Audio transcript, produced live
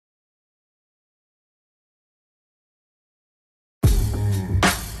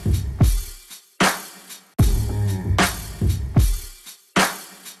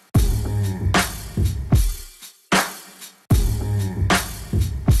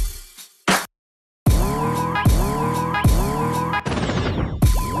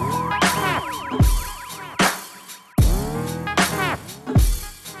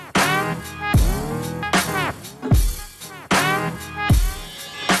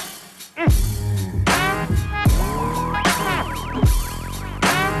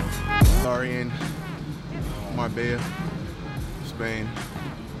Marbella, Spain.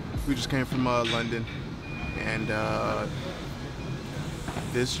 We just came from London, and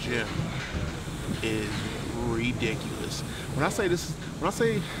this gym is ridiculous. When I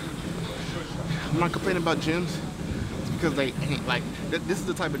say I'm not complaining about gyms, it's because they ain't like, this is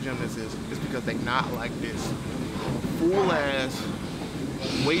the type of gym this is. It's because they not like this. Full ass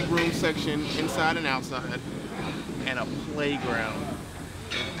weight room section inside and outside, and a playground.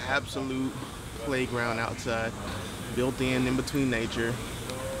 An absolute playground outside, built in between nature.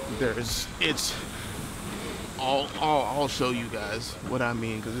 I'll show you guys what I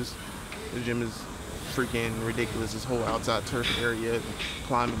mean, because this gym is freaking ridiculous. This whole outside turf area,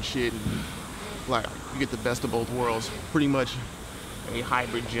 climbing shit, and like you get the best of both worlds. Pretty much a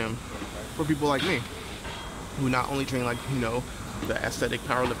hybrid gym for people like me, who not only train like, you know, the aesthetic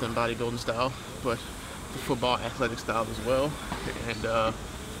powerlifting bodybuilding style, but the football athletic style as well. And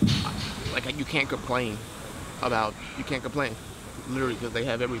like you can't complain, literally, because they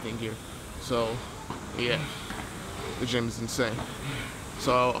have everything here. So yeah, the gym is insane.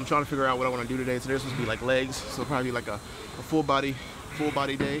 So I'm trying to figure out what I want to do today. Today's supposed to be like legs, so probably like a full body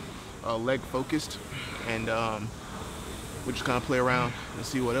day, leg focused, and we'll just kind of play around and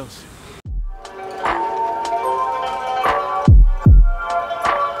see what else.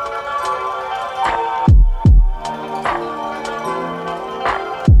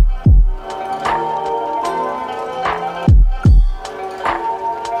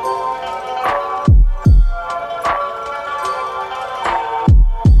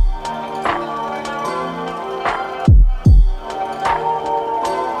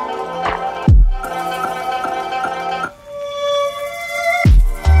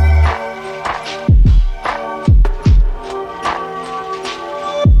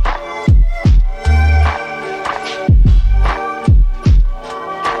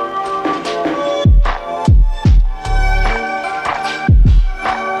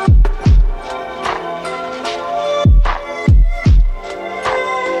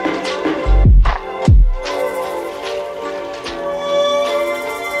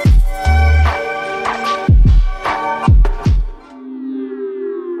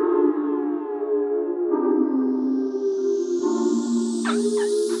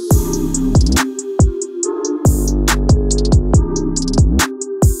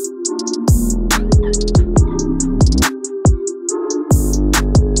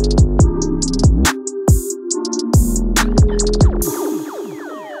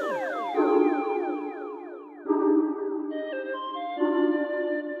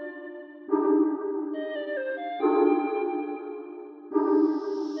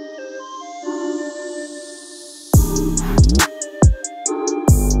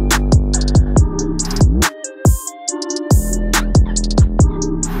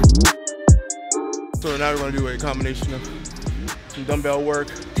 So now we're going to do a combination of some dumbbell work,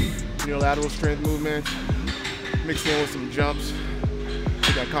 unilateral strength movements, mixed in with some jumps.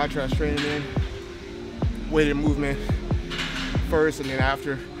 We got contrast training in, weighted movement first, and then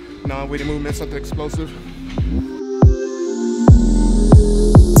after non-weighted movement, something explosive.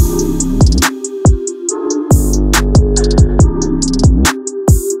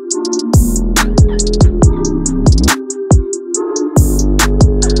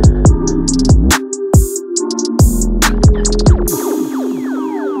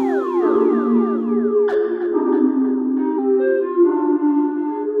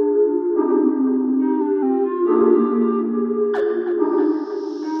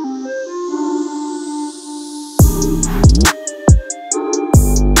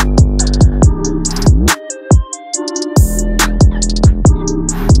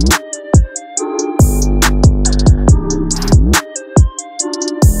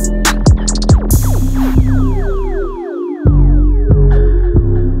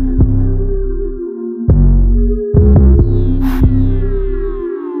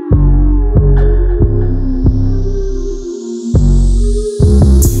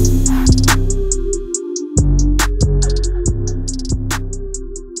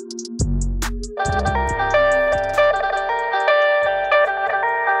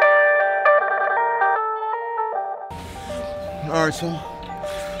 All right, so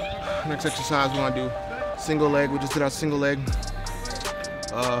next exercise we're gonna do single leg. We just did our single leg.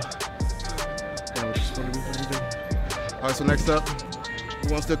 All right, so next up,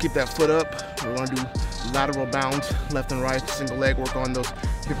 we want to still keep that foot up. We're gonna do lateral bounds, left and right, single leg. Work on those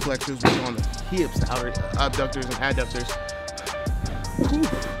hip flexors, work on the hips, outer abductors and adductors. Whew.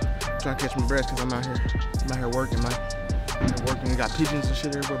 Trying to catch my breath because I'm out here working, man. We got pigeons and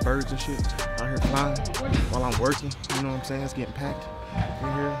shit everywhere, birds and shit out here flying while I'm working. You know what I'm saying? It's getting packed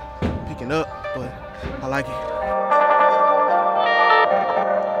in here. picking up, but I like it.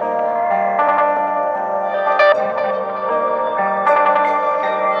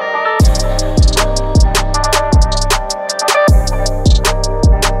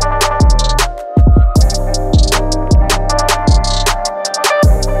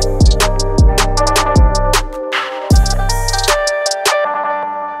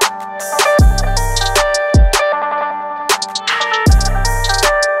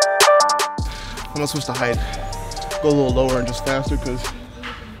 I'm gonna switch the height, go a little lower and just faster, because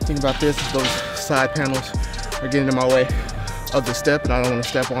the thing about this is those side panels are getting in my way of the step and I don't want to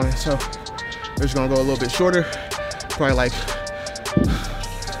step on it. So we're just gonna go a little bit shorter, probably like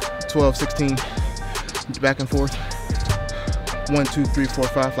 12, 16, back and forth. 1, 2, 3, 4,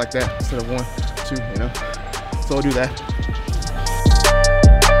 5 like that instead of 1, 2, you know. So we'll do that.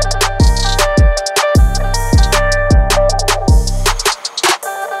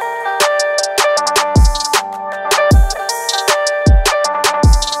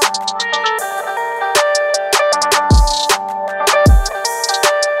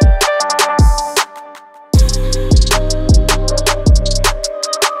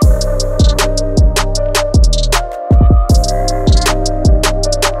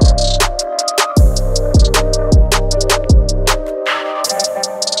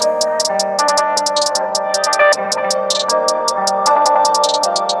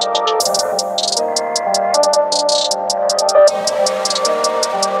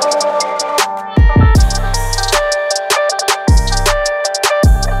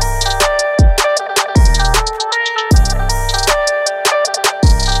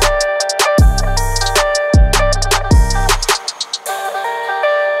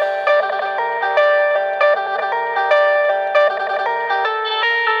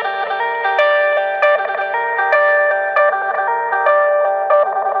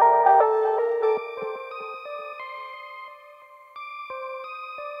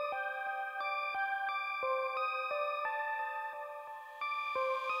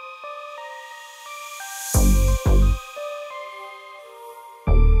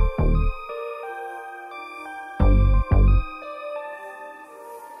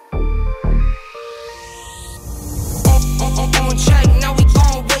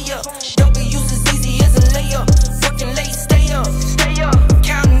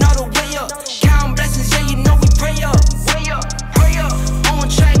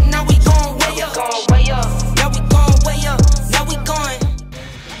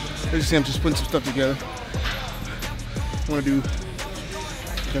 As you see, I'm just putting some stuff together. I want to do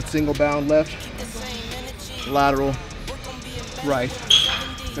that single bound left, lateral, right,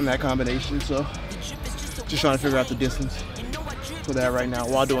 in that combination. So just trying to figure out the distance for that right now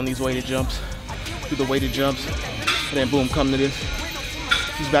while doing these weighted jumps. Do the weighted jumps, and then boom, come to this.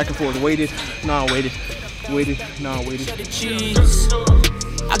 Just back and forth, weighted, non-weighted, weighted, non-weighted.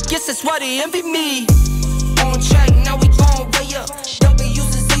 I guess that's why they envy me. On track, now we gon' way up.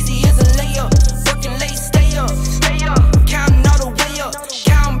 W's as easy as a layup. Working late, stay up, stay up. Counting all the way up.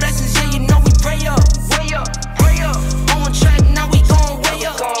 Counting blessings, yeah, you know we pray up. Way up, pray up. On track, now we gon' way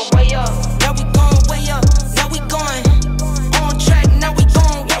up. Way up. Now we gon' way up. Now we going. On track, now we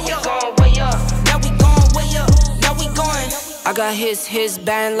gon' way up. Way up. Now we gon' way up. Now we going. I got his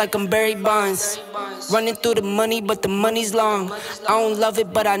band like I'm Barry Bonds. Running through the money, but the money's long. I don't love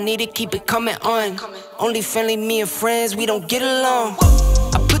it, but I need it, keep it coming on. Only friendly, me and friends, we don't get along.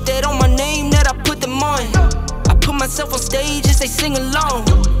 I put that on my name, that I put them on. I put myself on stage and say sing along.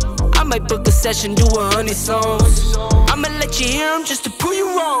 I might book a session, do 100 songs. I'ma let you hear them just to prove you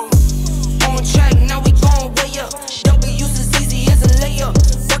wrong. On track, now we gon' way up. W's as easy as a layup.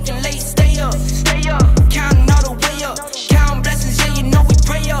 Working late, stay up, stay up. Counting all the way up. Counting blessings, yeah, you know we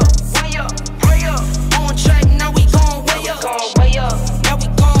pray up. Way up, pray up. On track, now we gon' way up. Way up. Now we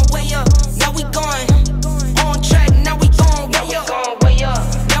gon' way up. Now we going. On track, now we gon' way up. Way up.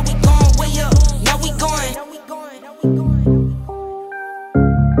 Now we gon' way up. Now we going.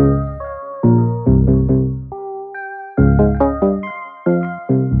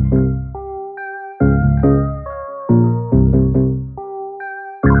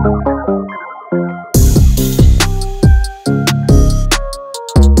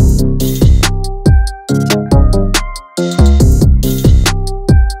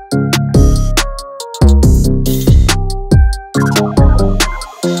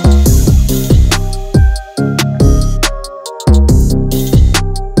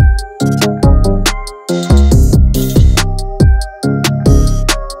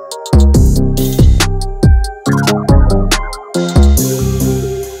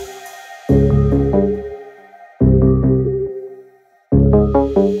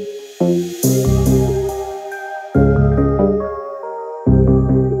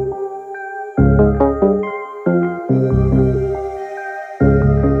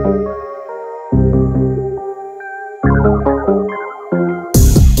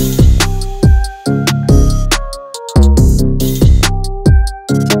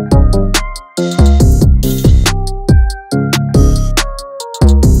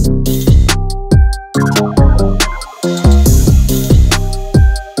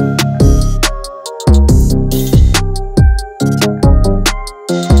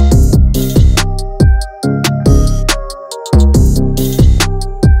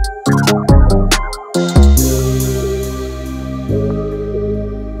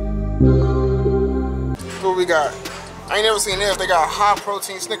 never seen that. They got high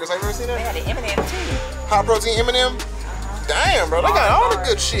protein Snickers. Have you ever seen that? They had an M&M too. High protein M&M? Damn, bro. They got all the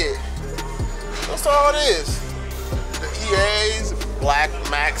good shit. That's all it is. The EAs, Black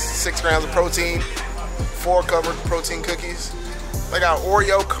Max, 6 grams of protein, 4 covered protein cookies. They got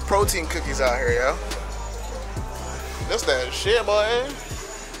Oreo protein cookies out here, yo. That's that shit, boy.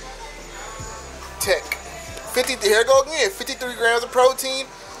 Tech. 50, here go again. 53 grams of protein.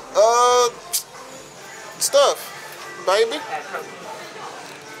 Stuff, baby.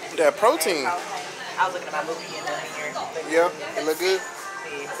 That protein. I was looking at my movie and here. Yeah, it look good.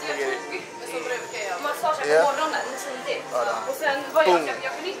 Let me get it. Yeah. Boom.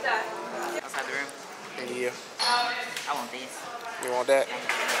 Outside the room. Yeah. I want these. You want that?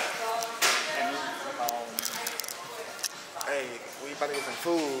 Hey, we about to get some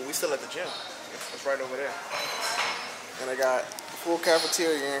food. We still at the gym. It's right over there. And I got full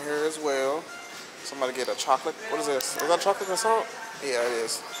cafeteria in here as well. Somebody get a chocolate. What is this? Is that chocolate croissant? Yeah, it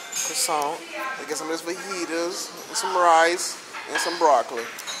is. Croissant. They get some of this fajitas, and some rice, and some broccoli.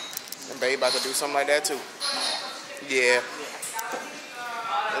 And babe about to do something like that too. Yeah.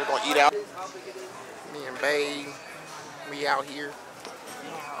 We're gonna eat out. Me and babe, we out here.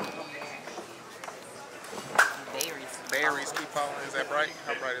 Berries keep falling. Is that bright?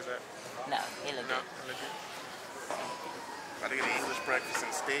 How bright is that? No, it looks good. It look good. About to get an English breakfast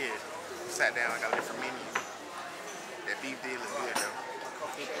instead. Sat down, I got a different menu. That beef did look good though.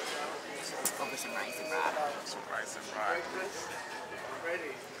 Over some rice and broccoli. Some rice and broccoli.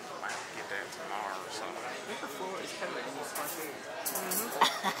 Might get that tomorrow or something. I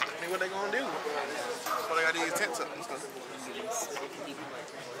mean, what they gonna do? That's what they got these tents up and stuff.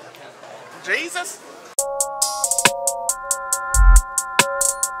 Jesus.